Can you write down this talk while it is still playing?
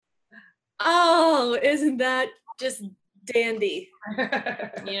Oh, isn't that just dandy?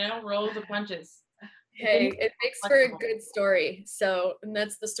 Roll the punches. Hey, it makes for a good story. And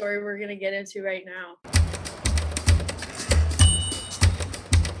that's the story we're going to get into right now.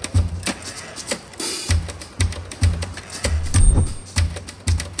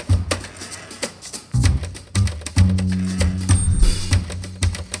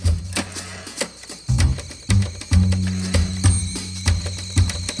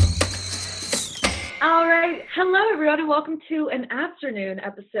 All right. Hello, everyone, and welcome to an afternoon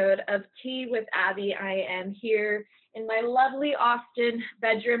episode of Tea with Abby. I am here in my lovely Austin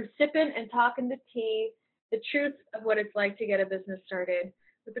bedroom, sipping and talking to tea, the truth of what it's like to get a business started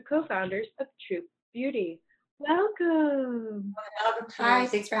with the co-founders of Troop Beauty. Welcome. Hi,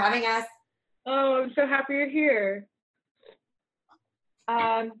 thanks for having us. Oh, I'm so happy you're here.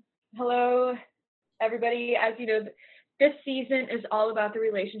 Hello, everybody. As you know, this season is all about the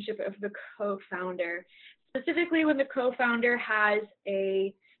relationship of the co-founder, specifically when the co-founder has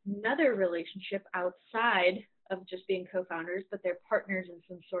another relationship outside of just being co-founders, but they're partners in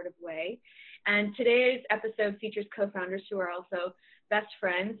some sort of way. And today's episode features co-founders who are also best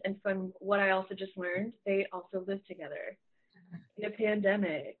friends. And from what I also just learned, they also live together in a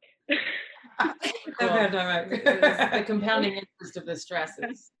pandemic. The compounding interest of the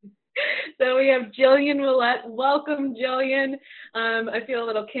stresses. So we have Jillian Willette. Welcome, Jillian. I feel a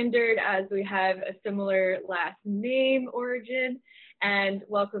little kindred as we have a similar last name origin. And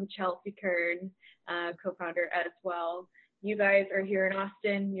welcome, Chelsea Kern, co-founder as well. You guys are here in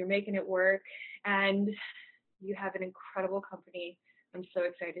Austin. You're making it work. And you have an incredible company I'm so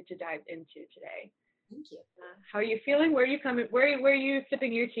excited to dive into today. Thank you. How are you feeling? Where are you coming? Where are you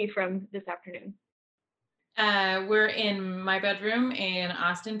sipping your tea from this afternoon? We're in my bedroom in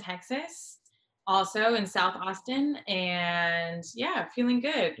Austin, Texas, also in South Austin, and yeah, feeling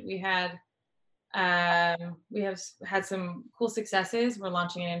good. We have had some cool successes. We're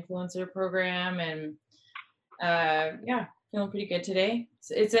launching an influencer program, and yeah, feeling pretty good today.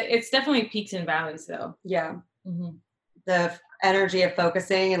 It's definitely peaks and valleys, though. Yeah. Mm-hmm. The energy of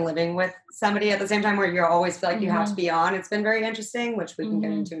focusing and living with somebody at the same time where you always feel like you have to be on. It's been very interesting, which we can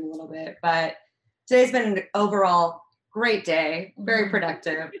get into in a little bit. But today's been an overall great day, very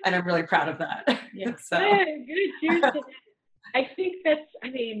productive, and I'm really proud of that. Yeah. So. Good. Cheers. I think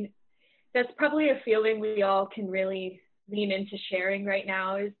that's probably a feeling we all can really lean into sharing right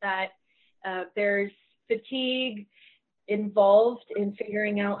now, is that there's fatigue involved in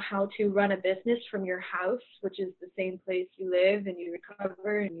figuring out how to run a business from your house, which is the same place you live and you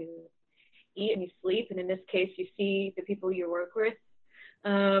recover and you eat and you sleep. And in this case, you see the people you work with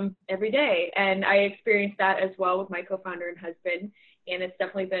every day. And I experienced that as well with my co-founder and husband. And it's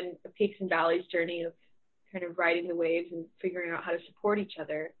definitely been a peaks and valleys journey of kind of riding the waves and figuring out how to support each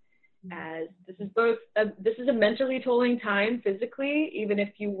other. As this is a mentally tolling time physically, even if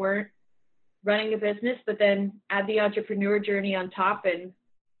you weren't running a business, but then add the entrepreneur journey on top and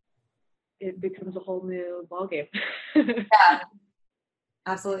it becomes a whole new ballgame. Yeah,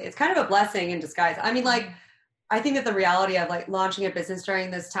 absolutely. It's kind of a blessing in disguise. I mean, I think that the reality of launching a business during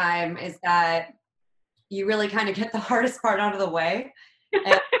this time is that you really kind of get the hardest part out of the way.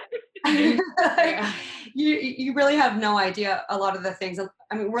 And you really have no idea a lot of the things.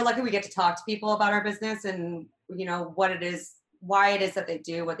 I mean, we're lucky we get to talk to people about our business and, what it is, why it is that they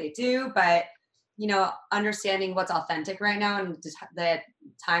do what they do. But, understanding what's authentic right now and the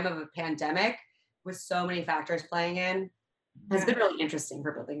time of a pandemic with so many factors playing in has been really interesting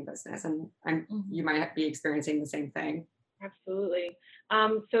for building a business. And you might be experiencing the same thing. Absolutely.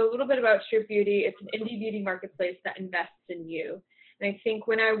 So a little bit about Troop Beauty. It's an indie beauty marketplace that invests in you. And I think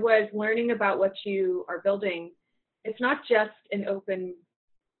when I was learning about what you are building, it's not just an open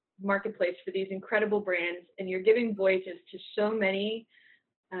marketplace for these incredible brands, and you're giving voices to so many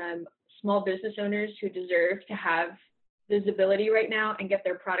small business owners who deserve to have visibility right now and get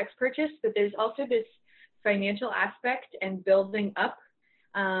their products purchased. But there's also this financial aspect and building up.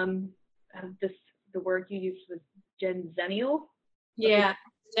 The word you used was Gen Zennial. Yeah,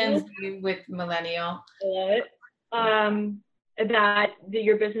 Gen Z with millennial. I love it. That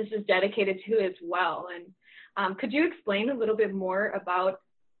your business is dedicated to as well. And could you explain a little bit more about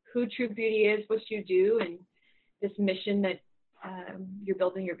who Troop Beauty is, what you do, and this mission that you're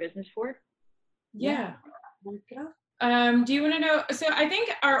building your business for? Yeah. Do you want to know? So I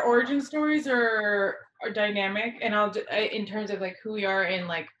think our origin stories are dynamic, and in terms of who we are and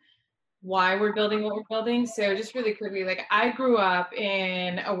why we're building what we're building. So just really quickly, I grew up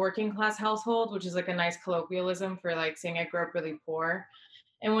in a working class household, which is a nice colloquialism for saying I grew up really poor.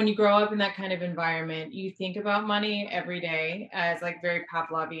 And when you grow up in that kind of environment, you think about money every day as like very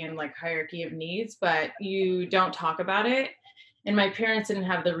Pavlovian, like hierarchy of needs, but you don't talk about it. And my parents didn't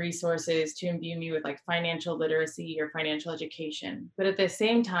have the resources to imbue me with like financial literacy or financial education. But at the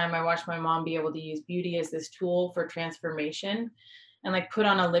same time, I watched my mom be able to use beauty as this tool for transformation and like put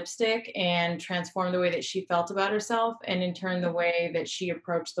on a lipstick and transform the way that she felt about herself and in turn the way that she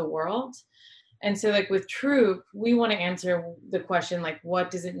approached the world. And so like with Troop, we want to answer the question, like, what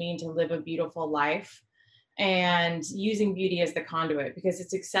does it mean to live a beautiful life? And using beauty as the conduit because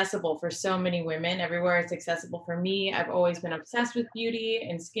it's accessible for so many women everywhere. It's accessible for me. I've always been obsessed with beauty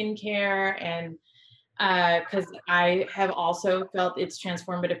and skincare and because I have also felt its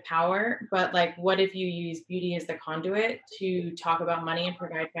transformative power. But like, what if you use beauty as the conduit to talk about money and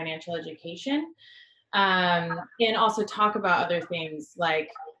provide financial education? And also talk about other things like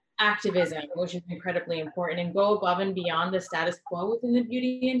activism, which is incredibly important, and go above and beyond the status quo within the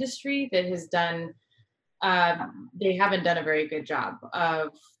beauty industry that has done they haven't done a very good job of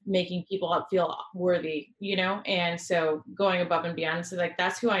making people feel worthy, you know? And so going above and beyond. So like,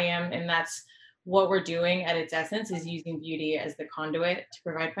 that's who I am. And that's what we're doing at its essence is using beauty as the conduit to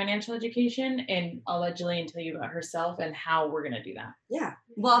provide financial education. And I'll let Jillian tell you about herself and how we're going to do that. Yeah.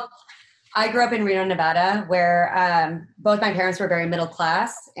 Well, I grew up in Reno, Nevada, where both my parents were very middle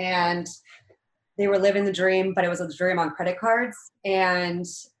class and they were living the dream, but it was a dream on credit cards. And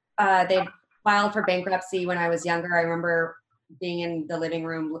they filed for bankruptcy when I was younger. I remember being in the living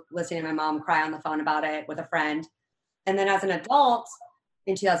room listening to my mom cry on the phone about it with a friend. And then as an adult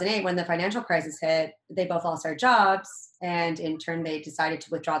in 2008, when the financial crisis hit, they both lost their jobs. And in turn, they decided to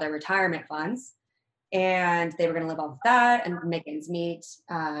withdraw their retirement funds. And they were going to live off of that and make ends meet.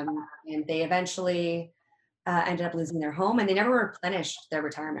 And they eventually ended up losing their home and they never replenished their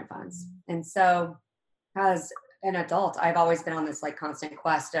retirement funds. And so as an adult, I've always been on this like constant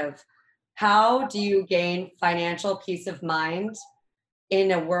quest of how do you gain financial peace of mind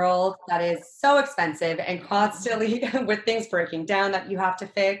in a world that is so expensive and constantly with things breaking down that you have to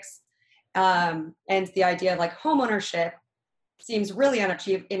fix. And the idea of like home ownership seems really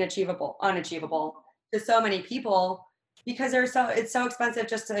unachievable to so many people because it's so expensive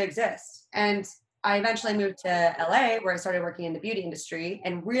just to exist. And I eventually moved to LA where I started working in the beauty industry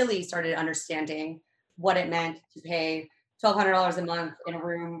and really started understanding what it meant to pay $1,200 a month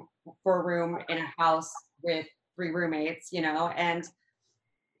for a room in a house with 3 roommates, you know, and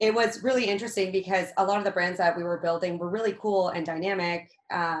it was really interesting because a lot of the brands that we were building were really cool and dynamic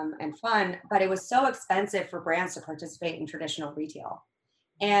and fun, but it was so expensive for brands to participate in traditional retail.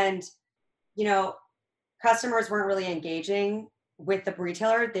 And, you know, customers weren't really engaging with the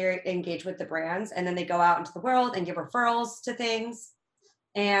retailer, they engage with the brands, and then they go out into the world and give referrals to things.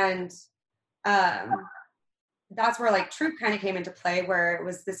 And that's where like Troop kind of came into play, where it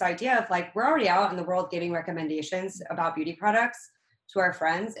was this idea of like, we're already out in the world giving recommendations about beauty products to our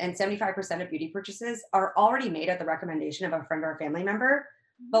friends, and 75% of beauty purchases are already made at the recommendation of a friend or a family member.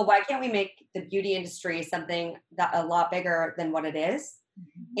 But why can't we make the beauty industry something that a lot bigger than what it is?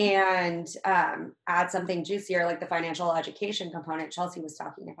 And add something juicier like the financial education component Chelsea was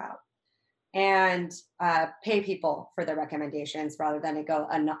talking about, and pay people for their recommendations rather than it go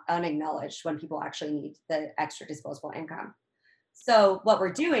unacknowledged when people actually need the extra disposable income. So what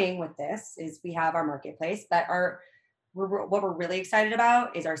we're doing with this is we have our marketplace, but what we're really excited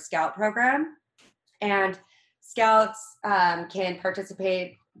about is our Scout program. And Scouts can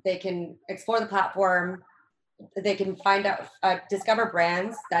participate, they can explore the platform, they can find out, discover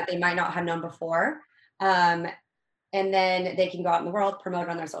brands that they might not have known before. And then they can go out in the world, promote it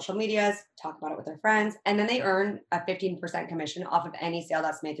on their social medias, talk about it with their friends, and then they earn a 15% commission off of any sale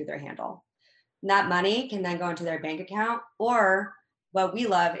that's made through their handle. And that money can then go into their bank account, or what we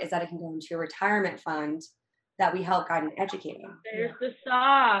love is that it can go into a retirement fund that we help guide and educate them. There's the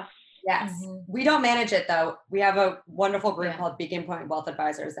sauce. Yes. We don't manage it though. We have a wonderful group called Beacon Point Wealth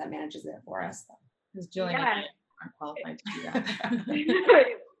Advisors that manages it for us. Because Jillian aren't qualified to do that.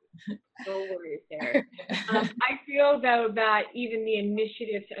 No worries there. I feel though that even the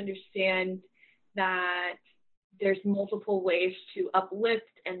initiative to understand that there's multiple ways to uplift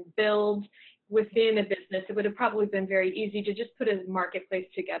and build within a business, it would have probably been very easy to just put a marketplace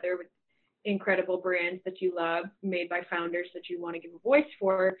together with incredible brands that you love, made by founders that you want to give a voice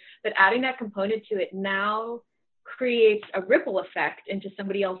for, but adding that component to it now creates a ripple effect into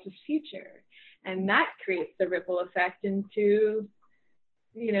somebody else's future. And that creates the ripple effect into,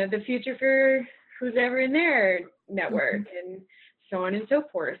 you know, the future for who's ever in their network and so on and so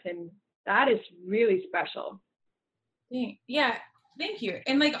forth. And that is really special. Yeah, thank you.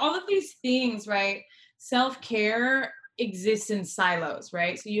 And like all of these things, right? Self-care exists in silos,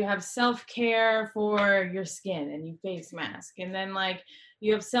 right? So you have self-care for your skin and you face mask, and then like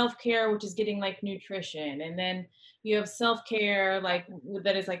you have self-care, which is getting like nutrition, and then you have self-care like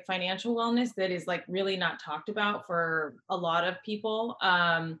that is like financial wellness that is like really not talked about for a lot of people.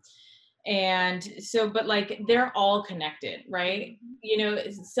 And so, but like they're all connected, right? You know,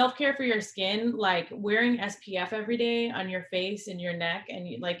 self-care for your skin, like wearing SPF every day on your face and your neck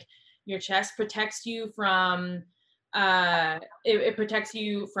and like your chest protects you from it protects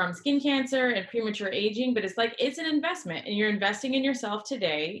you from skin cancer and premature aging, but it's like it's an investment and you're investing in yourself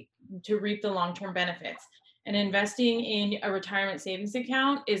today to reap the long-term benefits. And investing in a retirement savings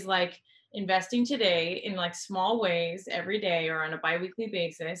account is like investing today in like small ways every day or on a biweekly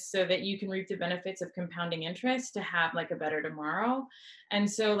basis so that you can reap the benefits of compounding interest to have like a better tomorrow. And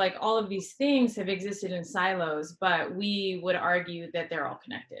so like all of these things have existed in silos, but we would argue that they're all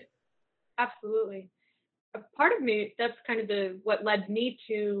connected. Absolutely. A part of me, that's kind of what led me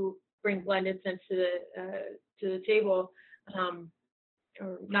to bring Blended Sense to the table, or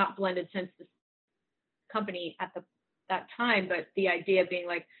not Blended Sense, the company at that time, but the idea being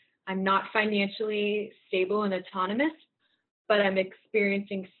like, I'm not financially stable and autonomous, but I'm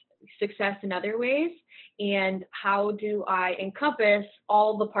experiencing success in other ways. And how do I encompass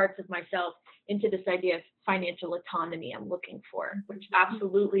all the parts of myself into this idea of financial autonomy I'm looking for, which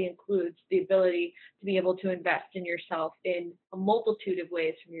absolutely includes the ability to be able to invest in yourself in a multitude of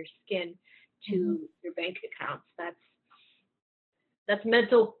ways, from your skin to your bank accounts. That's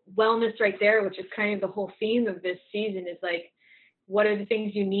mental wellness right there, which is kind of the whole theme of this season, is like, what are the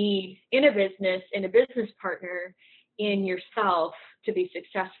things you need in a business partner, in yourself to be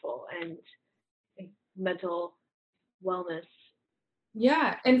successful, and mental wellness.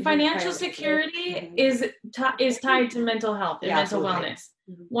 Yeah, and financial security is tied to mental health and mental wellness,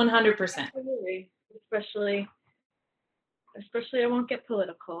 100%. Absolutely, especially I won't get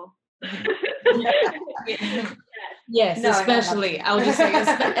political. Yes, especially. I'll just say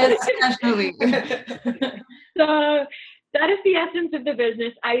especially. So that is the essence of the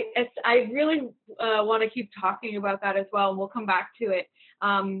business. I really want to keep talking about that as well, and we'll come back to it,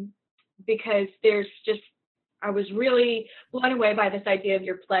 because I was really blown away by this idea of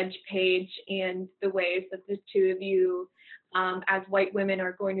your pledge page and the ways that the two of you, as white women,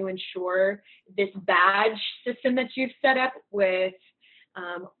 are going to ensure this badge system that you've set up with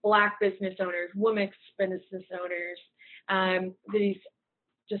Black business owners, women business owners.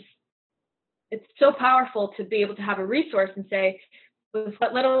 It's so powerful to be able to have a resource and say, with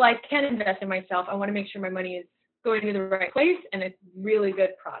what little I can invest in myself, I want to make sure my money is going to the right place and it's really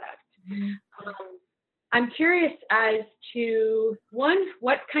good product. I'm curious as to, one,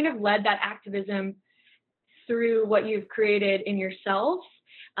 what kind of led that activism through what you've created in yourselves.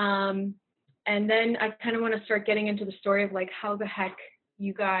 And then I kind of want to start getting into the story of like how the heck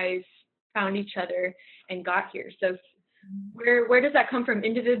you guys found each other and got here. So where does that come from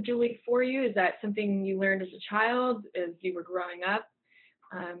individually for you? Is that something you learned as a child, as you were growing up?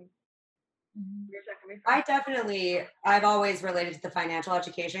 Where's that coming from? I've always related to the financial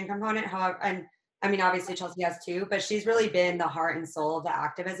education component. However, and I mean, obviously Chelsea has too, but she's really been the heart and soul of the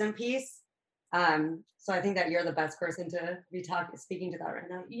activism piece. So I think that you're the best person to be speaking to that right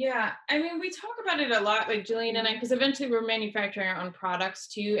now. Yeah, I mean, we talk about it a lot, like Jillian and I, because eventually we're manufacturing our own products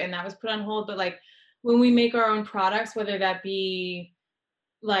too, and that was put on hold. But like when we make our own products, whether that be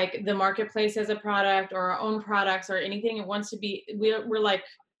like the marketplace as a product or our own products or anything, it wants to be, we're like,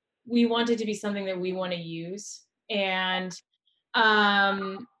 we want it to be something that we want to use. And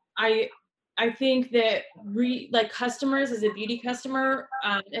I think that like customers, as a beauty customer,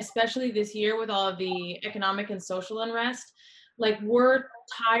 especially this year with all of the economic and social unrest, like we're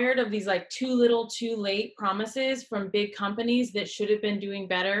tired of these like too little, too late promises from big companies that should have been doing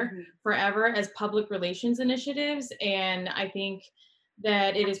better forever as public relations initiatives. And I think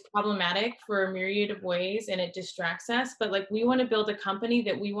that it is problematic for a myriad of ways and it distracts us. But like we want to build a company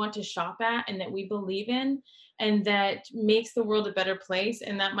that we want to shop at and that we believe in and that makes the world a better place.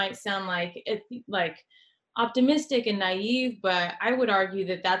 And that might sound like optimistic and naive, but I would argue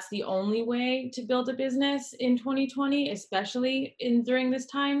that that's the only way to build a business in 2020, especially during this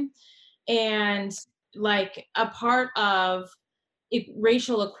time. And like a part of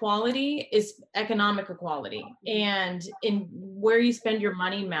racial equality is economic equality, and in where you spend your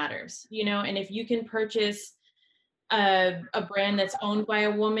money matters, you know. And if you can purchase a brand that's owned by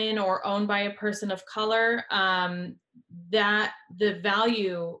a woman or owned by a person of color, that the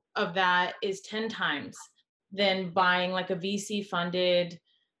value of that is 10 times than buying like a VC funded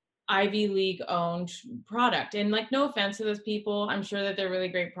Ivy League owned product. And like, no offense to those people, I'm sure that they're really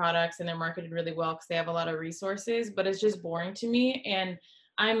great products and they're marketed really well because they have a lot of resources, but it's just boring to me. And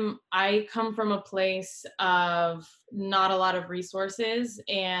I come from a place of not a lot of resources,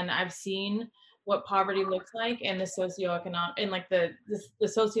 and I've seen what poverty looks like and the socioeconomic and like the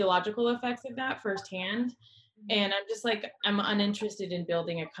sociological effects of that firsthand. And I'm just like, I'm uninterested in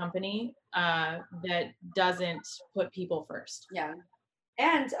building a company that doesn't put people first. Yeah.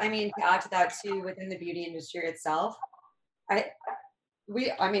 And I mean, to add to that too, within the beauty industry itself,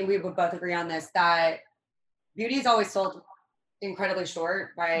 we would both agree on this, that beauty is always sold incredibly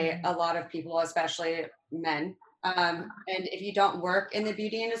short by a lot of people, especially men. And if you don't work in the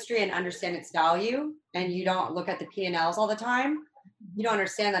beauty industry and understand its value, and you don't look at the P&Ls all the time, you don't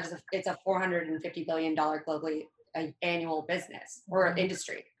understand that it's a $450 billion globally annual business or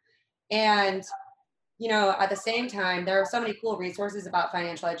industry. And, you know, at the same time, there are so many cool resources about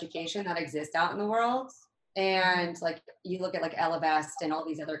financial education that exist out in the world. And like, you look at like Ellevest and all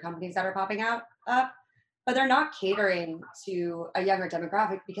these other companies that are popping up, but they're not catering to a younger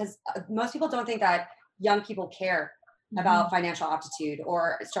demographic, because most people don't think that young people care about financial aptitude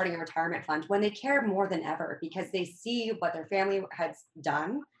or starting a retirement fund, when they care more than ever, because they see what their family has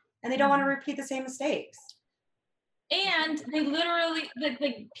done and they don't want to repeat the same mistakes. And they literally,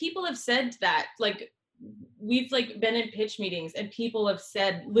 like people have said that, like, we've like been in pitch meetings and people have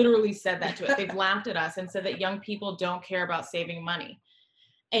literally said that to us. They've laughed at us and said that young people don't care about saving money.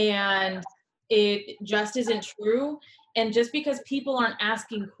 And it just isn't true. And just because people aren't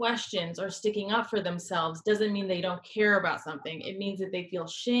asking questions or sticking up for themselves doesn't mean they don't care about something. It means that they feel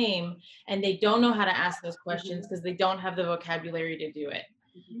shame and they don't know how to ask those questions because they don't have the vocabulary to do it.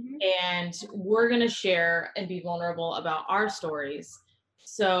 And we're going to share and be vulnerable about our stories.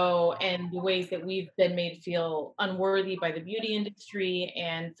 So, and the ways that we've been made feel unworthy by the beauty industry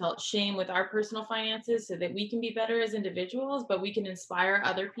and felt shame with our personal finances, so that we can be better as individuals, but we can inspire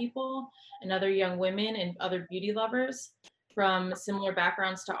other people and other young women and other beauty lovers from similar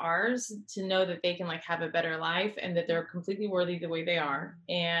backgrounds to ours to know that they can like have a better life and that they're completely worthy the way they are,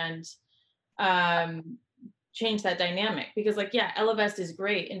 and change that dynamic. Because like, yeah, Ellevest is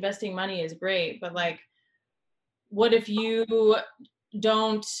great, investing money is great, but like, what if you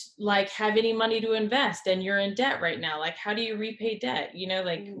don't like have any money to invest and you're in debt right now? Like, how do you repay debt? You know,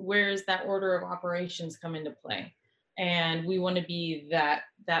 like, where's that order of operations come into play? And we want to be that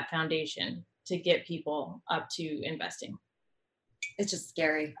foundation to get people up to investing. It's just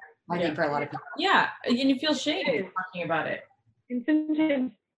scary, I think, for a lot of people. Yeah, and you feel shame talking about it. And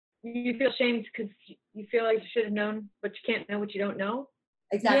sometimes you feel shamed because you feel like you should have known, but you can't know what you don't know.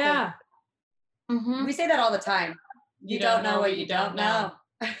 Exactly. Yeah. We say that all the time. You don't know what you don't know.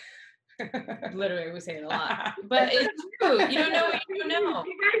 Literally, we say it a lot, but it's true. You don't know what you don't know.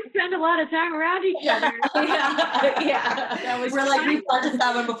 You guys spend a lot of time around each other. Yeah. We're like, we practiced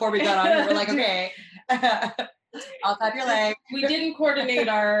that one before we got on here. We're like, okay, I'll tap your leg. We didn't coordinate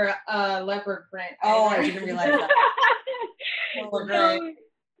our leopard print. Oh, I didn't realize that. Oh, great.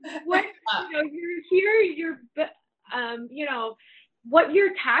 What, you're here, what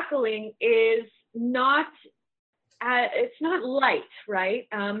you're tackling is not, it's not light, right?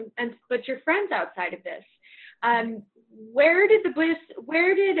 But your friends outside of this, where did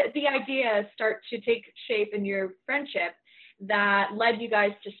the idea start to take shape in your friendship that led you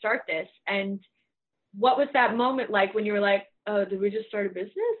guys to start this? And what was that moment like when you were like, oh, did we just start a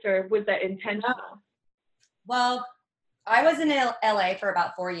business, or was that intentional? Well, I was in LA for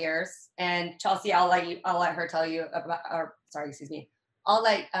about 4 years, and Chelsea, I'll let her tell you about, I'll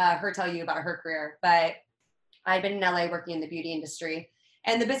let her tell you about her career. But I'd been in LA working in the beauty industry,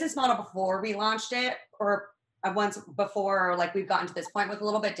 and the business model before we launched it, or once before, like, we've gotten to this point, was a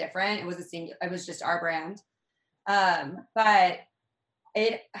little bit different. It was just our brand. But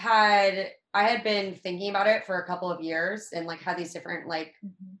I had been thinking about it for a couple of years and like had these different, like,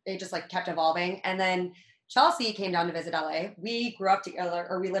 it just like kept evolving. And then Chelsea came down to visit LA. We grew up together,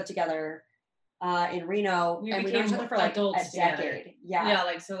 or we lived together in Reno, and we knew each other for like a decade. Yeah,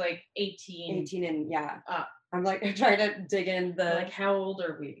 like, so like 18 and yeah. I'm like trying to dig in the, like, how old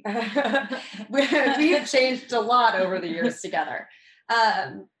are we? We've changed a lot over the years together.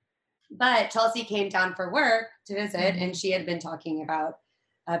 But Chelsea came down for work to visit, and she had been talking about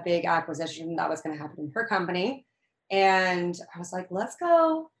a big acquisition that was going to happen in her company. And I was like, let's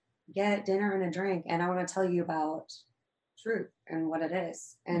go get dinner and a drink, and I want to tell you about Truth and what it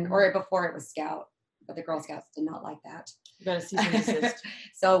is. And or before it was Scout, but the Girl Scouts did not like that. You got a cease and desist.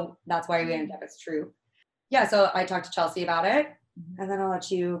 So that's why we ended up as Truth. Yeah, so I talked to Chelsea about it, And then I'll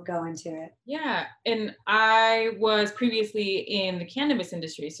let you go into it. Yeah, and I was previously in the cannabis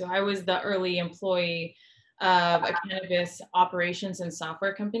industry. So I was the early employee of a cannabis operations and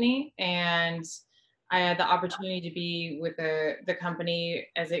software company. And I had the opportunity to be with the company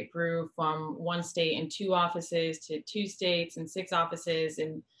as it grew from one state and 2 offices to 2 states and 6 offices,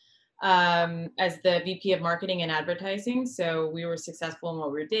 and as the VP of marketing and advertising. So we were successful in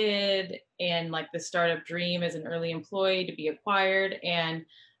what we did, and like the startup dream as an early employee to be acquired. And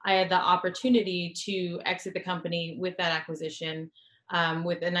I had the opportunity to exit the company with that acquisition,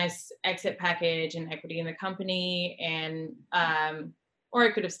 with a nice exit package and equity in the company. And, or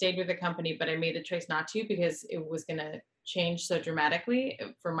I could have stayed with the company, but I made the choice not to because it was going to change so dramatically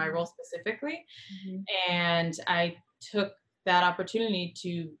for my role specifically. Mm-hmm. And I took that opportunity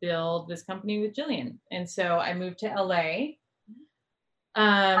to build this company with Jillian. And so I moved to LA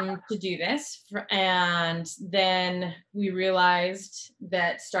to do this. And then we realized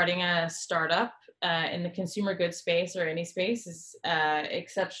that starting a startup in the consumer goods space or any space is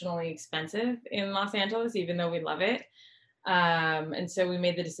exceptionally expensive in Los Angeles, even though we love it. And so we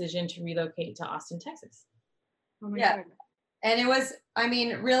made the decision to relocate to Austin, Texas. Oh my God. And it was, I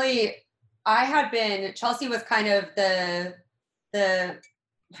mean, really, Chelsea was kind of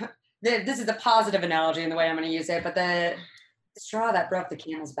this is a positive analogy in the way I'm going to use it, but the straw that broke the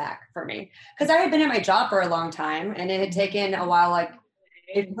camel's back for me, because I had been at my job for a long time and it had taken a while. Like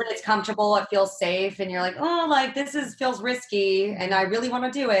when it's comfortable, it feels safe, and you're like, oh, like feels risky, and I really want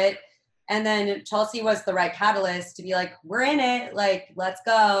to do it. And then Chelsea was the right catalyst to be like, we're in it, like let's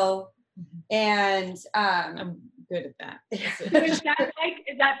go. And I'm good at that. So is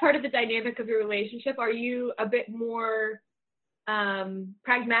that part of the dynamic of your relationship? Are you a bit more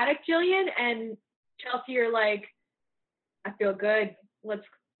pragmatic, Jillian, and Chelsea, you're like, I feel good,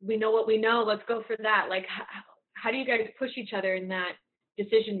 we know what we know, let's go for that? Like how do you guys push each other in that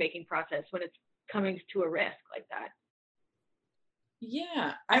decision-making process when it's coming to a risk like that?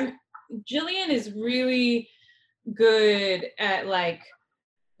 Yeah, Jillian is really good at like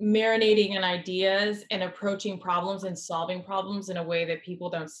marinating in ideas and approaching problems and solving problems in a way that people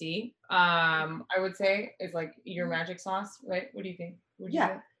don't see. I would say is like your magic sauce, right? What do you think?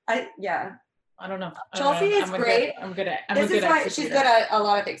 I don't know. Chelsea is great. She's good at a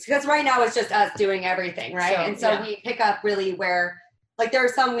lot of things, because right now it's just us doing everything, right? So we pick up really where, like, there are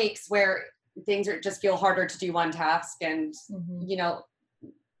some weeks where things just feel harder to do one task, and you know,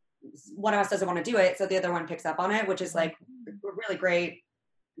 one of us doesn't want to do it, so the other one picks up on it, which is like really great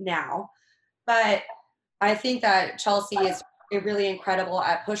now. But I think that Chelsea is really incredible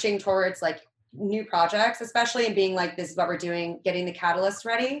at pushing towards like new projects, especially, and being like, this is what we're doing, getting the catalyst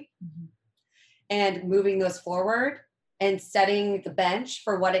ready and moving those forward and setting the bench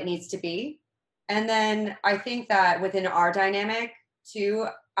for what it needs to be. And then I think that within our dynamic too,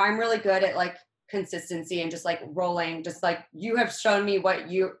 I'm really good at like consistency and just like rolling, just like you have shown me what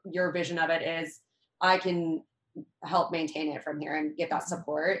your vision of it is. I can help maintain it from here and get that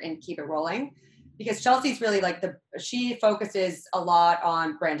support and keep it rolling. Because Chelsea's really like she focuses a lot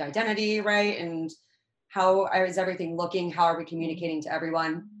on brand identity, right? And how is everything looking? How are we communicating to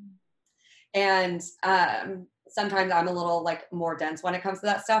everyone? And sometimes I'm a little like more dense when it comes to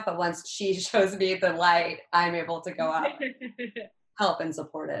that stuff, but once she shows me the light, I'm able to go out, help and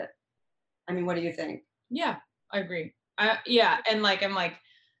support it. I mean, what do you think? Yeah, I agree. Yeah, and like I'm like,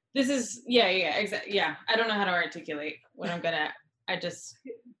 this is exactly. Yeah, I don't know how to articulate what I'm good at. I just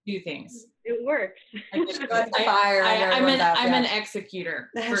do things. It works. I'm an executor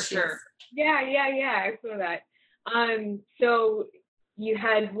for sure. Yeah. I feel that. So you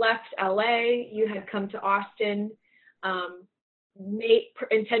had left LA, you had come to Austin,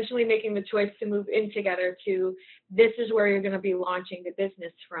 intentionally making the choice to move in together to, this is where you're going to be launching the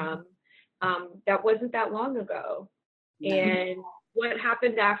business from. That wasn't that long ago. And what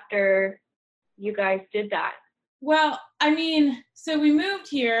happened after you guys did that? Well, I mean, so we moved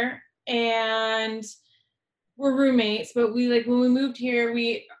here and we're roommates, but when we moved here,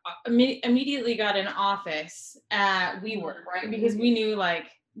 we immediately got an office at WeWork, right? Because we knew like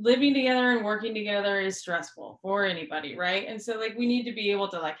living together and working together is stressful for anybody, right? And so like we need to be able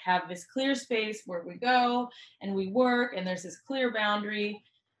to like have this clear space where we go and we work, and there's this clear boundary.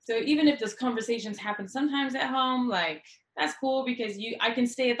 So even if those conversations happen sometimes at home, like that's cool, because I can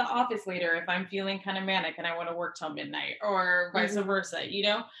stay at the office later if I'm feeling kind of manic and I want to work till midnight, or vice versa, you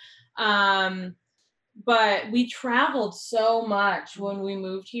know? But we traveled so much when we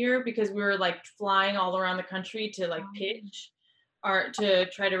moved here because we were like flying all around the country to like pitch or to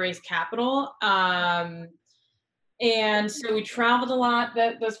try to raise capital. And so we traveled a lot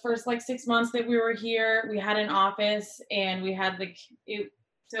those first like 6 months that we were here. We had an office and we had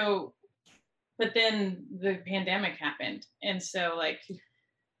but then the pandemic happened. And so like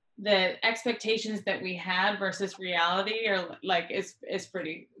the expectations that we had versus reality are like, it's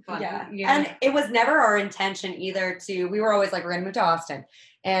pretty funny. Yeah. You know? And it was never our intention either we were always like, we're going to move to Austin.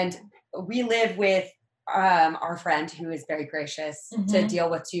 And we live with our friend who is very gracious to deal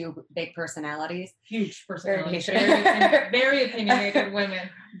with two big personalities. Huge personalities. Very opinionated women.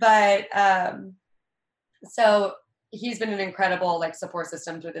 But so he's been an incredible like support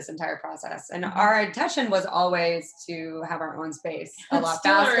system through this entire process. And our intention was always to have our own space a lot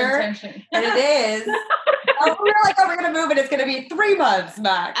faster. And it is. We were like, we're going to move and it's going to be 3 months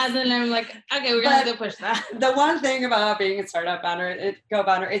max. And then I'm like, okay, we're going to push that. The one thing about being a startup founder,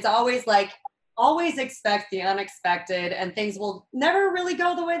 co-founder, it's always like, always expect the unexpected, and things will never really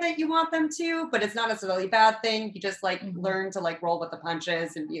go the way that you want them to, but it's not necessarily a bad thing. You just like learn to like roll with the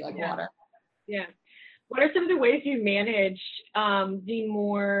punches and be like water. Yeah. What are some of the ways you manage the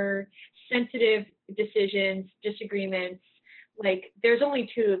more sensitive decisions, disagreements? Like there's only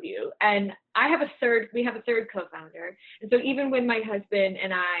 2 of you, and we have a third co-founder. And so even when my husband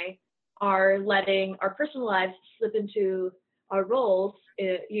and I are letting our personal lives slip into our roles,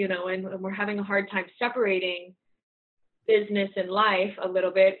 you know, and we're having a hard time separating business and life a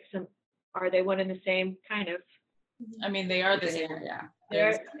little bit. Are they one and the same kind of? I mean, they are the same. Yeah.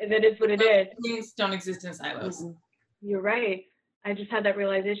 That is what it is. Things don't exist in silos. You're right. I just had that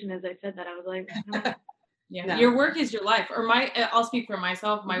realization as I said that. I was like, oh. Yeah. No. Your work is your life. Or I'll speak for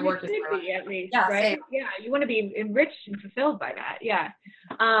myself. My work is my life. At least, yeah, right? Same. Yeah. You want to be enriched and fulfilled by that. Yeah.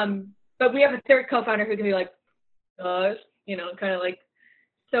 But we have a third co-founder who can be like, you know, kind of like,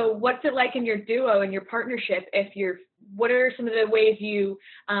 so what's it like in your duo and your partnership? What are some of the ways you,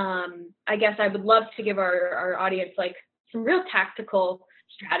 I guess I would love to give our audience like some real tactical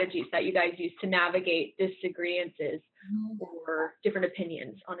strategies that you guys use to navigate disagreements or different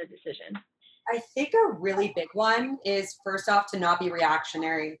opinions on a decision. I think a really big one is first off to not be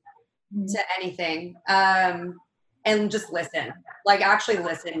reactionary to anything, and just listen, like actually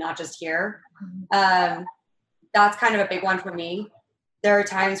listen, not just hear. That's kind of a big one for me. There are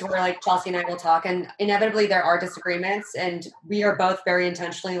times where like Chelsea and I will talk and inevitably there are disagreements, and we are both very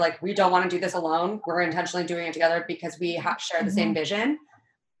intentionally like, we don't want to do this alone. We're intentionally doing it together because we share the same vision.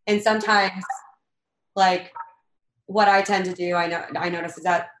 And sometimes like what I tend to do, I notice is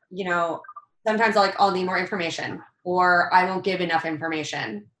that, you know, sometimes I'll need more information or I won't give enough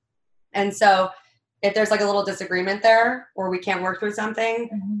information. And so if there's like a little disagreement there or we can't work through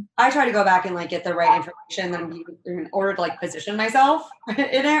something, I try to go back and like get the right information then in order to like position myself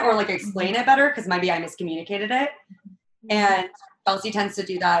in it or like explain it better because maybe I miscommunicated it. And Chelsea tends to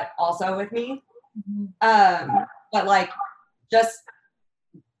do that also with me. But like just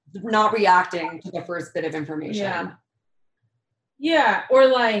not reacting to the first bit of information. Yeah. Or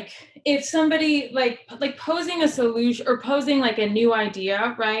like if somebody like posing a solution or posing like a new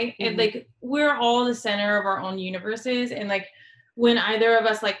idea, right? And like we're all the center of our own universes. And like when either of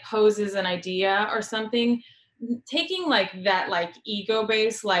us like poses an idea or something, taking like that like ego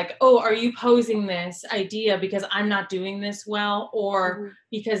based, like, oh, are you posing this idea because I'm not doing this well or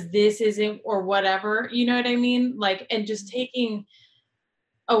because this isn't or whatever, you know what I mean? Like, and just taking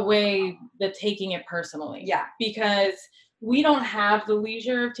away taking it personally. Yeah. Because we don't have the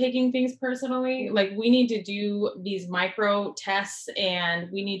leisure of taking things personally. Like we need to do these micro tests and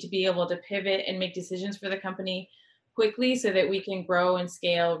we need to be able to pivot and make decisions for the company quickly so that we can grow and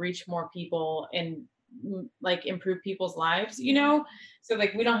scale, reach more people and like improve people's lives, you know? So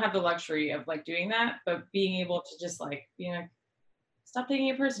like, we don't have the luxury of like doing that, but being able to just like, you know, stop taking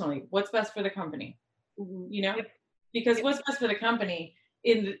it personally. What's best for the company, you know? Because what's best for the company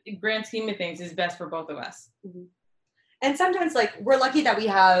in the grand scheme of things is best for both of us. And sometimes like we're lucky that we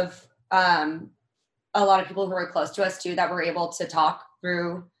have a lot of people who are close to us too, that we're able to talk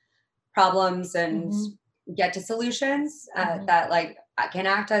through problems and get to solutions that like can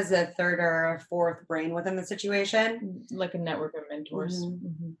act as a third or a fourth brain within the situation. Like a network of mentors.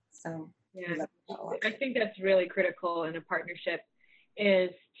 So yeah, I think that's really critical in a partnership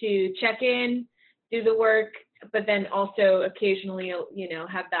is to check in, do the work, but then also occasionally, you know,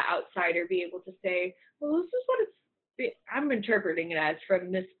 have that outsider be able to say, well, this is what I'm interpreting it as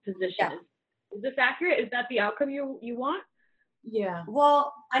from this position. Yeah. Is this accurate? Is that the outcome you want? Yeah.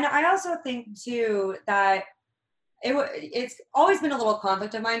 Well, and I also think too that it's always been a little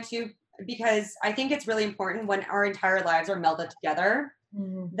conflict of mine too, because I think it's really important when our entire lives are melded together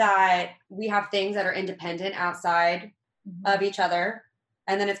that we have things that are independent outside of each other.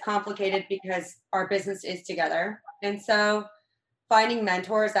 And then it's complicated because our business is together. And so finding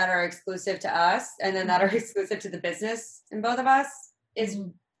mentors that are exclusive to us and then that are exclusive to the business in both of us is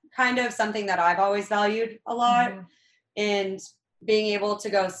kind of something that I've always valued a lot. And being able to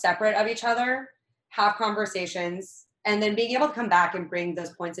go separate of each other, have conversations, and then being able to come back and bring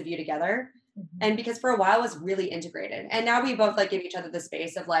those points of view together. And because for a while it was really integrated. And now we both like give each other the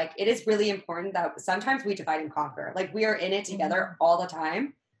space of like, it is really important that sometimes we divide and conquer. Like we are in it together all the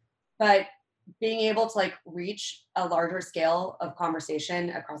time, but being able to like reach a larger scale of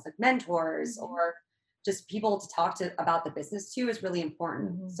conversation across like mentors or just people to talk to about the business too is really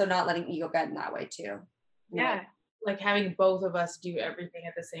important. So not letting ego get in that way too. Yeah. Like having both of us do everything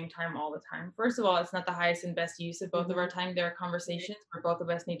at the same time all the time. First of all, it's not the highest and best use of both of our time. There are conversations where both of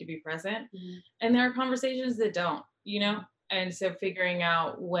us need to be present and there are conversations that don't, you know? And so figuring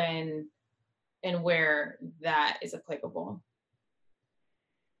out when and where that is applicable.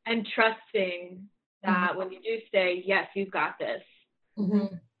 And trusting that when you do say, yes, you've got this.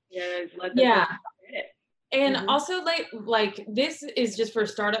 Yeah. And also like this is just for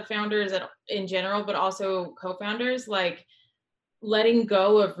startup founders in general, but also co-founders, like letting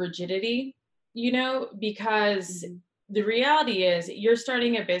go of rigidity, you know, because the reality is you're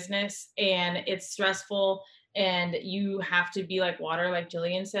starting a business and it's stressful and you have to be like water, like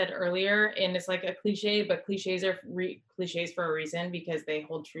Jillian said earlier. And it's like a cliche, but cliches are cliches for a reason because they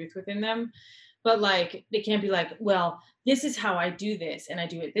hold truth within them. But like, they can't be like, well, this is how I do this and I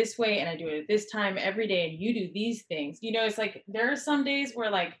do it this way and I do it at this time every day and you do these things. You know, it's like, there are some days where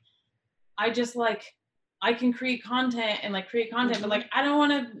like, I just like, I can create content, but like, I don't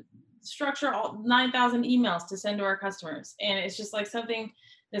want to structure all 9,000 emails to send to our customers. And it's just like something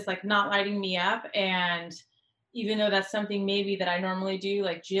that's like not lighting me up. And even though that's something maybe that I normally do,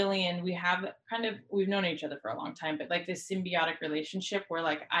 like Jillian, we've known each other for a long time, but like this symbiotic relationship where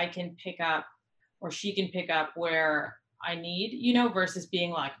like I can pick up or she can pick up where I need, you know, versus being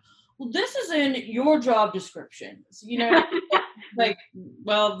like, well, this is in your job descriptions, you know, like,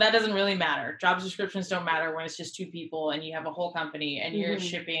 well, that doesn't really matter. Job descriptions don't matter when it's just two people and you have a whole company and you're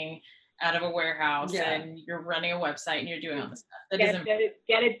shipping out of a warehouse and you're running a website and you're doing all this stuff. That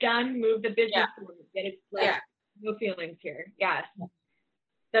get it done, move the business forward, get it, no feelings here. Yes.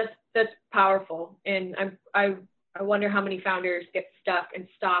 That's powerful. And I wonder how many founders get stuck and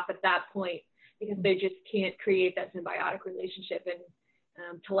stop at that point because they just can't create that symbiotic relationship and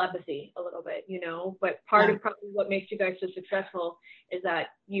telepathy a little bit, you know. But part of probably what makes you guys so successful is that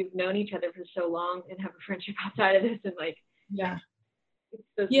you've known each other for so long and have a friendship outside of this, and like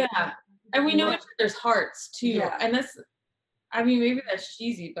and we know each other's hearts too. And that's, I mean, maybe that's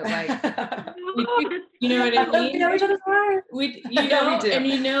cheesy, but like you know what I mean? We know each other's hearts. We do. And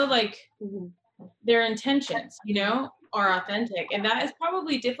you know, like their intentions, you know, are authentic. And that is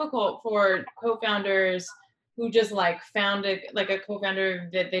probably difficult for co-founders who just like found a co-founder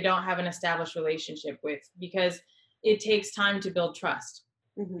that they don't have an established relationship with, because it takes time to build trust.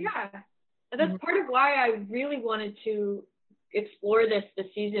 Yeah. And that's part of why I really wanted to explore this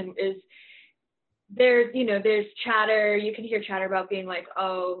season is there's chatter. You can hear chatter about being like,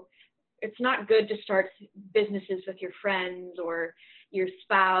 oh, it's not good to start businesses with your friends or your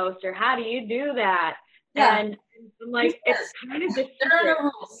spouse, or how do you do that? Yeah. And I'm like, it's kind of just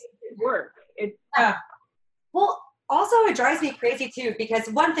work. Well, also it drives me crazy too, because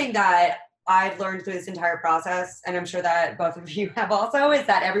one thing that I've learned through this entire process, and I'm sure that both of you have also, is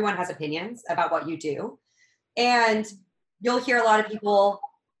that everyone has opinions about what you do. And you'll hear a lot of people,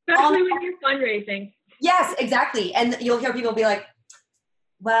 especially when you're fundraising. Yes, exactly. And you'll hear people be like,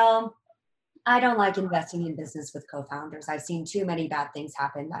 well, I don't like investing in business with co-founders. I've seen too many bad things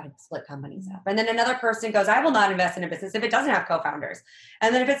happen that have split companies up. And then another person goes, I will not invest in a business if it doesn't have co-founders.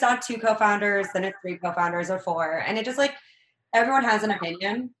 And then if it's not 2 co-founders, then it's 3 co-founders or 4. And it just like, everyone has an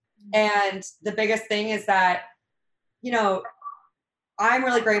opinion. And the biggest thing is that, you know, I'm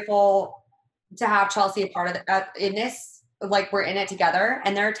really grateful to have Chelsea a part of in this. Like, we're in it together.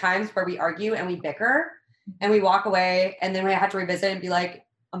 And there are times where we argue and we bicker and we walk away, and then we have to revisit and be like,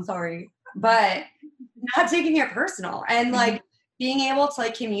 I'm sorry, but not taking it personal, and like being able to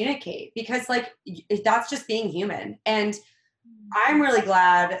like communicate, because like that's just being human. And I'm really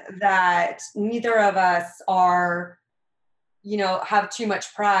glad that neither of us are, you know, have too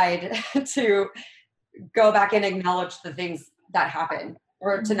much pride to go back and acknowledge the things that happen,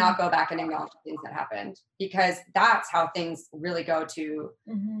 or to not go back and acknowledge the things that happened, because that's how things really go to,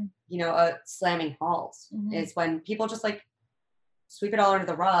 you know, a slamming halt, is when people just like sweep it all under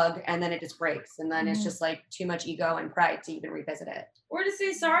the rug, and then it just breaks, and then it's just like too much ego and pride to even revisit it. Or to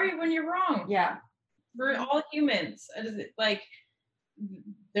say sorry when you're wrong. Yeah. For all humans. Like,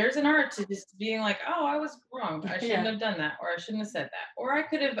 there's an art to just being like, oh, I was wrong. I shouldn't have done that, or I shouldn't have said that, or I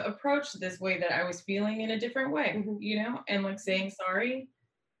could have approached this way that I was feeling in a different way, and like saying sorry.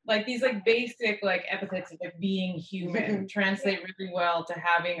 Like these like basic like epithets of like being human translate really well to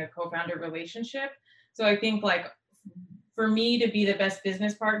having a co-founder relationship. So I think like for me to be the best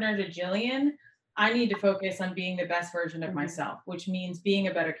business partner to Jillian, I need to focus on being the best version of myself, which means being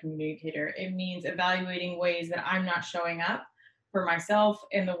a better communicator. It means evaluating ways that I'm not showing up for myself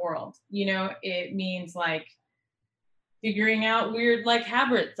in the world. It means like figuring out weird like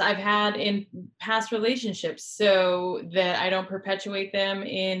habits I've had in past relationships so that I don't perpetuate them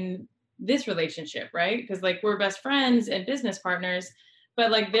in this relationship, right? Because like we're best friends and business partners,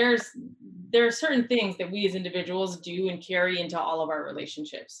 but like there are certain things that we as individuals do and carry into all of our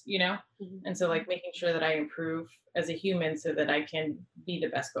relationships, And so like making sure that I improve as a human so that I can be the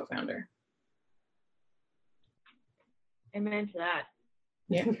best co-founder. Amen to that.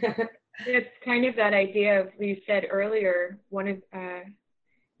 Yeah. It's kind of that idea of, you said earlier, one of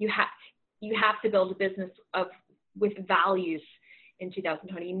you have to build a business with values in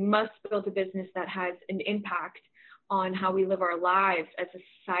 2020. You must build a business that has an impact on how we live our lives as a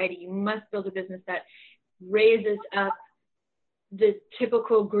society. You must build a business that raises up the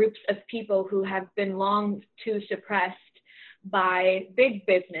typical groups of people who have been long too suppressed by big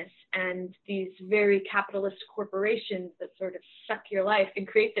business and these very capitalist corporations that sort of suck your life and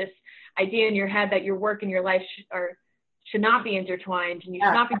create this idea in your head that your work and your life should not be intertwined, and you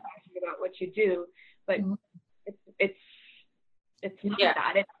should not be passionate about what you do. But it's not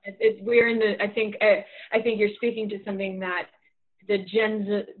that. We're in the. I think you're speaking to something that the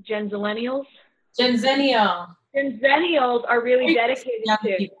Gen-Zillennials are really dedicated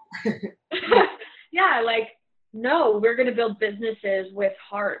to. Yeah, like, no, we're going to build businesses with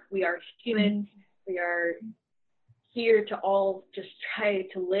heart. We are humans. We are here to all just try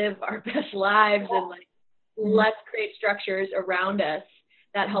to live our best lives, and like let's create structures around us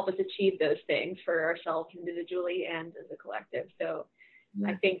that help us achieve those things for ourselves individually and as a collective. So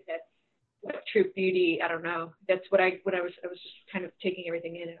I think that's what true beauty, I don't know, that's what I was just kind of taking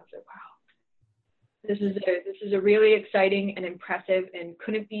everything in, and I was like, wow, this is a really exciting and impressive, and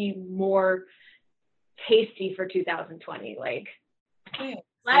couldn't be more tasty for 2020. Like,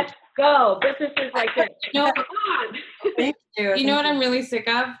 let's go. Businesses like this. Thank you. You know what I'm really sick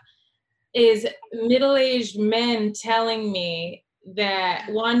of is middle-aged men telling me that,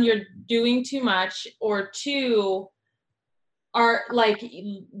 one, you're doing too much, or two, are like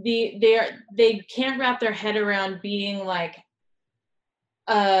they can't wrap their head around being like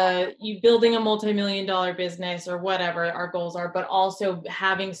you building a multi-million-dollar business or whatever our goals are, but also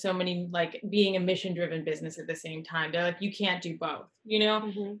having so many, like being a mission-driven business at the same time. They're like, you can't do both,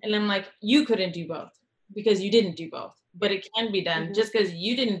 And I'm like, you couldn't do both because you didn't do both, but it can be done. Just because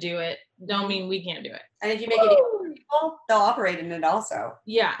you didn't do it don't mean we can't do it. And if you make it easy for people, they'll operate in it also.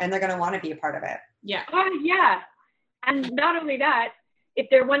 Yeah. And they're going to want to be a part of it. Yeah. Yeah. And not only that, if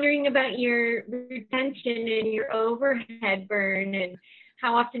they're wondering about your retention and your overhead burn and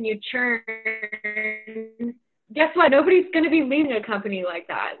how often you churn, guess what? Nobody's going to be leaving a company like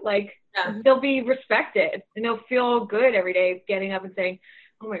that. Like, they'll be respected, and they'll feel good every day getting up and saying,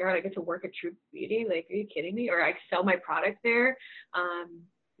 oh my God, I get to work at True Beauty. Like, are you kidding me? Or I sell my product there.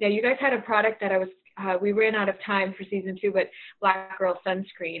 Yeah, you guys had a product that I was, we ran out of time for season 2, but Black Girl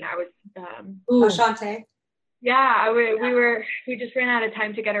Sunscreen. I was, Shantae. Yeah, we just ran out of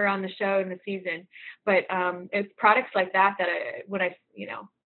time to get her on the show in the season, but it's products like that when I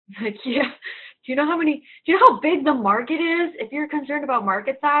like, yeah, do you know how big the market is? If you're concerned about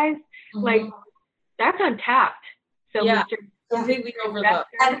market size, like that's untapped. So completely overlooked.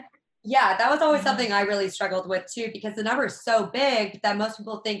 Yeah, that was always something I really struggled with too, because the number is so big that most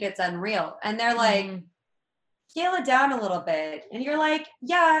people think it's unreal, and they're like, scale it down a little bit. And you're like,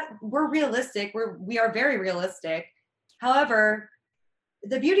 yeah, we're realistic. We are very realistic. However,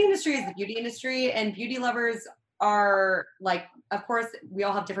 the beauty industry is the beauty industry, and beauty lovers are like, of course, we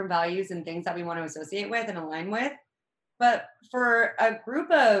all have different values and things that we want to associate with and align with. But for a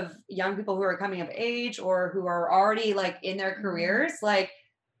group of young people who are coming of age or who are already like in their careers, like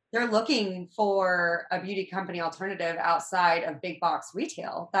they're looking for a beauty company alternative outside of big box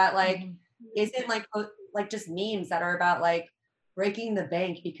retail that like isn't like just memes that are about like breaking the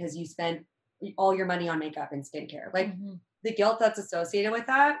bank because you spent all your money on makeup and skincare. Like the guilt that's associated with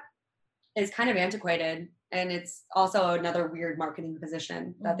that is kind of antiquated. And it's also another weird marketing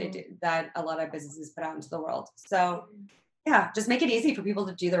position that they do, that a lot of businesses put out into the world. So yeah, just make it easy for people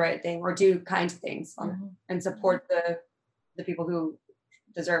to do the right thing or do kind things and support the people who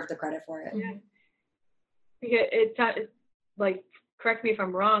deserve the credit for it. Yeah. It's not like correct me if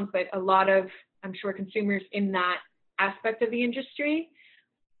I'm wrong, but a lot of, I'm sure, consumers in that aspect of the industry,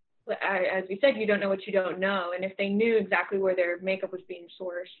 as we said, you don't know what you don't know. And if they knew exactly where their makeup was being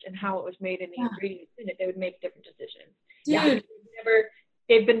sourced and how it was made and the ingredients in it, they would make different decisions. Dude.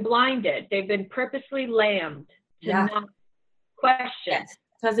 They've been blinded. They've been purposely lambed to not question. Yes.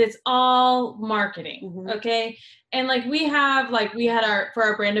 Because it's all marketing, okay? And like we had for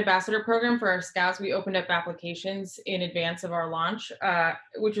our brand ambassador program for our scouts, we opened up applications in advance of our launch,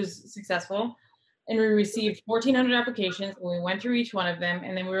 which was successful. And we received 1,400 applications, and we went through each one of them,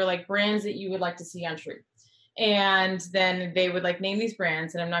 and then we were like, brands that you would like to see on True. And then they would like name these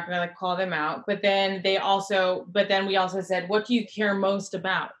brands, and I'm not gonna like call them out, but then we also said, what do you care most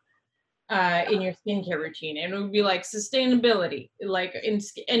about in your skincare routine? And it would be like sustainability,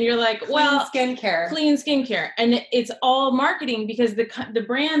 and you're like, well, clean skincare. And it's all marketing, because the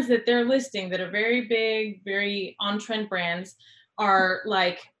brands that they're listing that are very big, very on trend brands are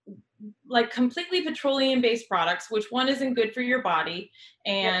like completely petroleum based products, which one isn't good for your body.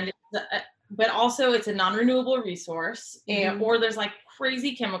 And but also it's a non-renewable resource, or there's like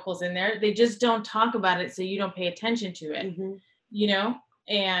crazy chemicals in there. They just don't talk about it, so you don't pay attention to it, you know?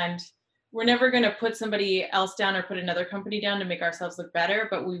 And we're never going to put somebody else down or put another company down to make ourselves look better,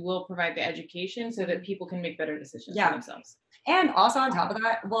 but we will provide the education so that people can make better decisions for themselves. And also on top of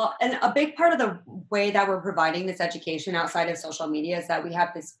that, and a big part of the way that we're providing this education outside of social media is that we have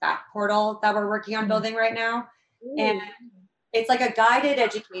this back portal that we're working on building right now. And it's like a guided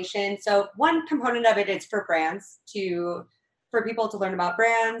education. So one component of it is for brands for people to learn about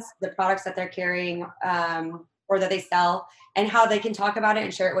brands, the products that they're carrying, or that they sell, and how they can talk about it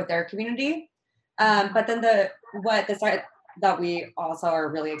and share it with their community. But then the side that we also are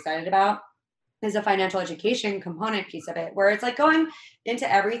really excited about is a financial education component piece of it, where it's like going into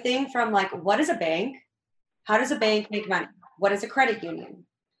everything from like, what is a bank? How does a bank make money? What is a credit union?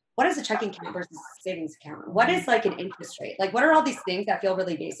 What is a checking account versus a savings account? What is like an interest rate? Like, what are all these things that feel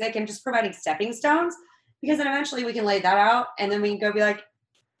really basic, and just providing stepping stones, because then eventually we can lay that out, and then we can go be like,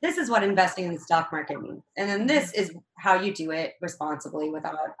 this is what investing in the stock market means. And then this is how you do it responsibly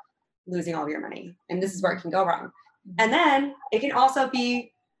without losing all of your money. And this is where it can go wrong. And then it can also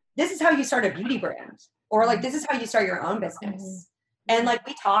be, this is how you start a beauty brand, or like, this is how you start your own business. And like,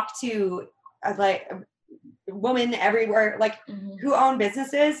 we talk to like women everywhere, like who own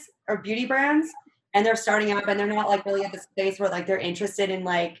businesses or beauty brands, and they're starting up, and they're not like really at the space where like they're interested in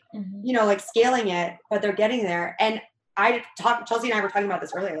like, you know, like scaling it, but they're getting there. And Chelsea and I were talking about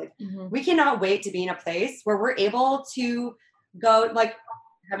this earlier. Like, we cannot wait to be in a place where we're able to go like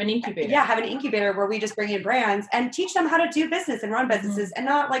have an incubator. Yeah, have an incubator where we just bring in brands and teach them how to do business and run businesses, and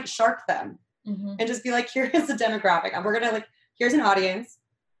not like shark them, and just be like, here's the demographic, and we're gonna like, here's an audience.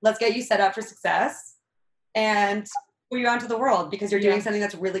 Let's get you set up for success and put you out to the world, because you're doing something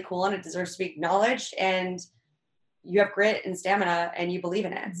that's really cool and it deserves to be acknowledged, and you have grit and stamina and you believe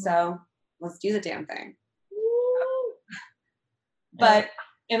in it. So let's do the damn thing. But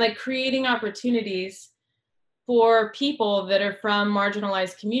and like creating opportunities for people that are from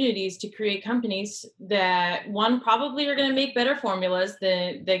marginalized communities to create companies that, one, probably are going to make better formulas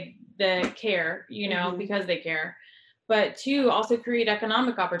that care, you know, because they care, but two, also create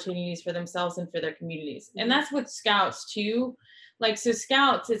economic opportunities for themselves and for their communities. And that's what Scouts too. Like, so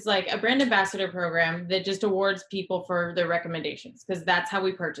Scouts is like a brand ambassador program that just awards people for their recommendations, because that's how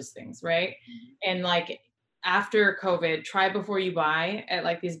we purchase things, right? And like, after COVID, try before you buy at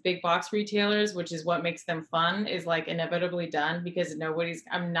like these big box retailers, which is what makes them fun, is like inevitably done, because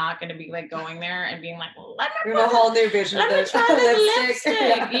I'm not going to be like going there and being like, well, let me try a whole new vision of this lipstick.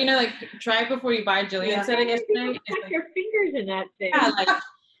 Yeah. You know, like, try before you buy. Jillian said it yesterday. Put your fingers in that thing. Yeah, like,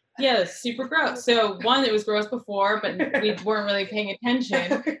 yeah, super gross. So one, it was gross before, but we weren't really paying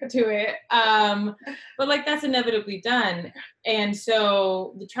attention to it. But like, that's inevitably done. And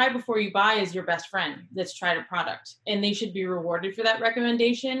so the try before you buy is your best friend that's tried a product, and they should be rewarded for that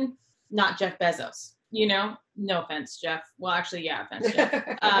recommendation, not Jeff Bezos, you know? No offense, Jeff. Well, actually, yeah, offense,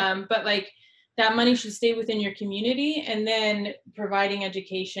 Jeff. But like, that money should stay within your community, and then providing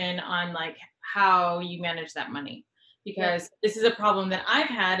education on like how you manage that money. Because this is a problem that I've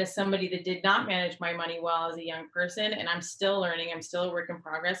had as somebody that did not manage my money well as a young person, and I'm still learning, I'm still a work in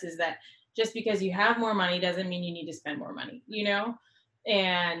progress, is that just because you have more money doesn't mean you need to spend more money, you know?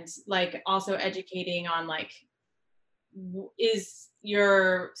 And like, also educating on like, is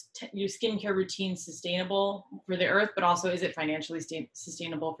your skincare routine sustainable for the earth, but also is it financially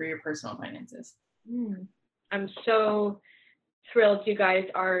sustainable for your personal finances? I'm so thrilled you guys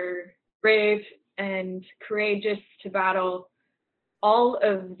are brave and courageous to battle all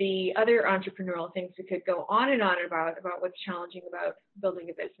of the other entrepreneurial things we could go on and on about what's challenging about building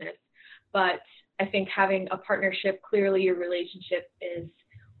a business. But I think having a partnership, clearly your relationship is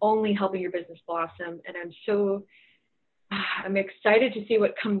only helping your business blossom. And I'm excited to see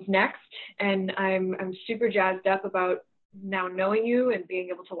what comes next. And I'm super jazzed up about now knowing you and being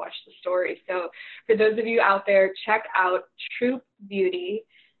able to watch the story. So for those of you out there, check out Troop Beauty.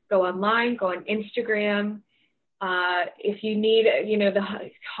 Go online, go on Instagram. If you need, the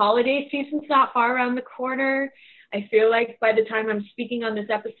holiday season's not far around the corner. I feel like by the time I'm speaking on this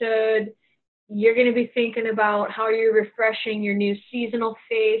episode, you're going to be thinking about how you're refreshing your new seasonal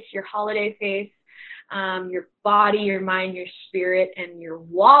face, your holiday face, your body, your mind, your spirit, and your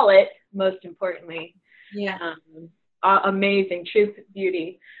wallet, most importantly. Yeah. Amazing. Troop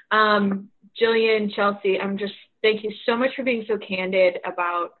Beauty. Jillian, Chelsea, thank you so much for being so candid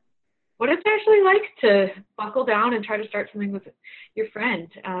about what it's actually like to buckle down and try to start something with your friend.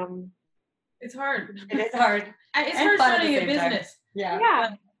 It's hard. It is hard. It's hard starting a business.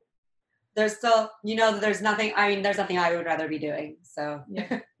 Yeah. There's still, there's nothing I would rather be doing. So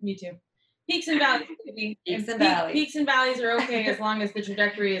yeah, me too. Peaks and valleys. Peaks and valleys are okay as long as the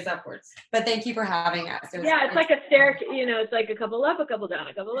trajectory is upwards. But thank you for having us. It's like a staircase, it's like a couple up, a couple down,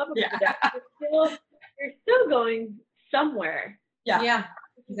 a couple up, a couple down. You're still going somewhere. Yeah.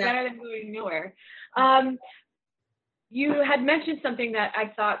 Exactly. Better than going nowhere. You had mentioned something that I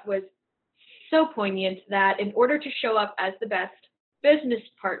thought was so poignant, that in order to show up as the best business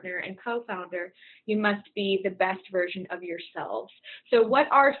partner and co-founder, you must be the best version of yourselves. So what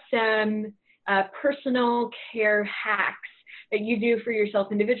are some personal care hacks that you do for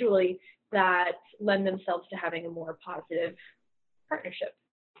yourself individually that lend themselves to having a more positive partnership?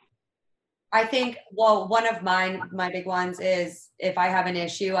 I think, one of my big ones is, if I have an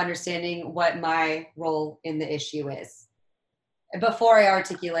issue, understanding what my role in the issue is. Before I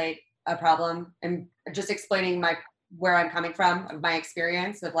articulate a problem, and just explaining where I'm coming from, of my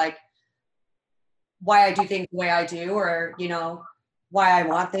experience of like why I do things the way I do, or, why I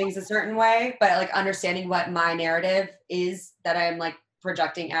want things a certain way, but like understanding what my narrative is that I'm like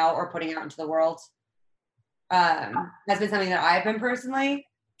projecting out or putting out into the world has been something that I've been personally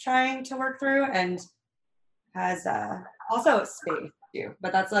trying to work through, and has also space too,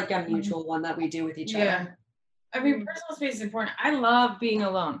 but that's like a mutual one that we do with each other. I mean, personal space is important. I love being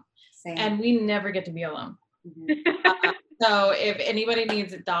alone. Same. And we never get to be alone. Mm-hmm. So if anybody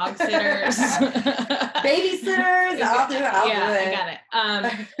needs dog sitters, babysitters, I'll do it. I got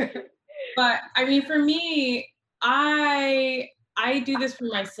it. But I mean, for me, I do this for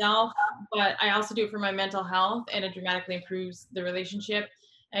myself, but I also do it for my mental health, and it dramatically improves the relationship.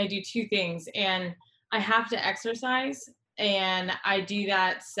 And I do two things, and I have to exercise, and I do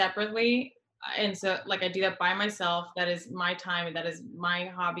that separately. And so like I do that by myself. That is my time, and that is my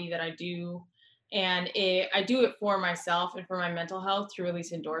hobby that I do. And I do it for myself and for my mental health to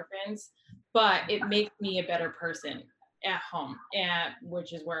release endorphins, but it makes me a better person at home,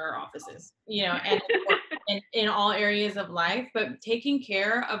 which is where our office is, and in all areas of life, but taking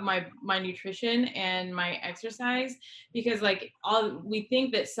care of my nutrition and my exercise, because we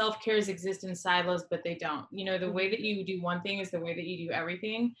think that self-care exists in silos, but they don't. The way that you do one thing is the way that you do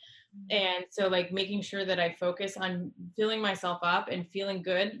everything. And so making sure that I focus on filling myself up and feeling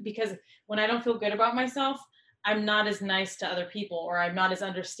good, because when I don't feel good about myself, I'm not as nice to other people, or I'm not as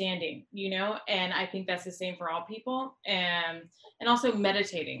understanding, and I think that's the same for all people. And also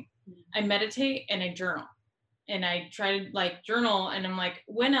meditating. I meditate and I journal, and I try to journal, and I'm like,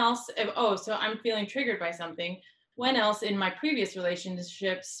 when else, so I'm feeling triggered by something. When else in my previous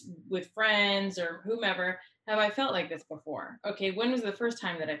relationships with friends or whomever have I felt like this before? Okay, when was the first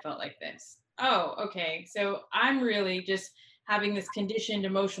time that I felt like this? Oh, okay. So I'm really just having this conditioned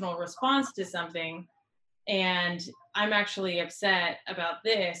emotional response to something, and I'm actually upset about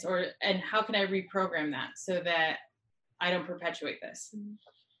this, and how can I reprogram that so that I don't perpetuate this?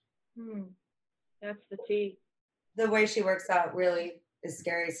 That's the tea. The way she works out really is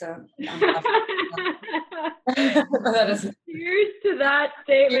scary. So cheers to that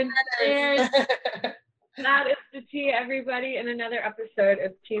statement. Cheers. That is the tea, everybody, in another episode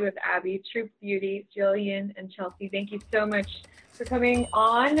of Tea with Abby. Troop Beauty, Jillian, and Chelsea, thank you so much for coming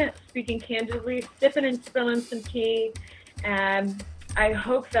on, speaking candidly, sipping and spilling some tea. And I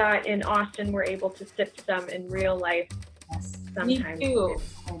hope that in Austin we're able to sip some in real life sometime.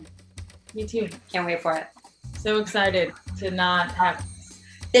 Me too. Can't wait for it. So excited to not have.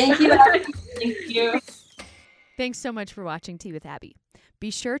 Thank you. Thank you. Thanks so much for watching Tea with Abby. Be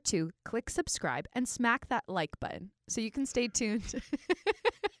sure to click subscribe and smack that like button so you can stay tuned.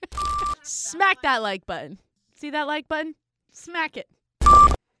 Smack that like button. See that like button? Smack it.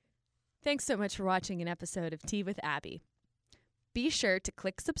 Thanks so much for watching an episode of Tea with Abby. Be sure to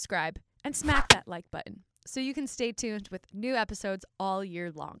click subscribe and smack that like button so you can stay tuned with new episodes all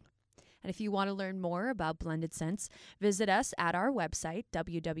year long. And if you want to learn more about Blended Scents, visit us at our website,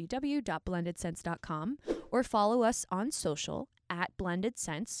 www.blendedsense.com, or follow us on social at Blended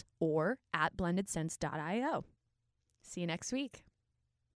Scents or at BlendedScents.io. See you next week.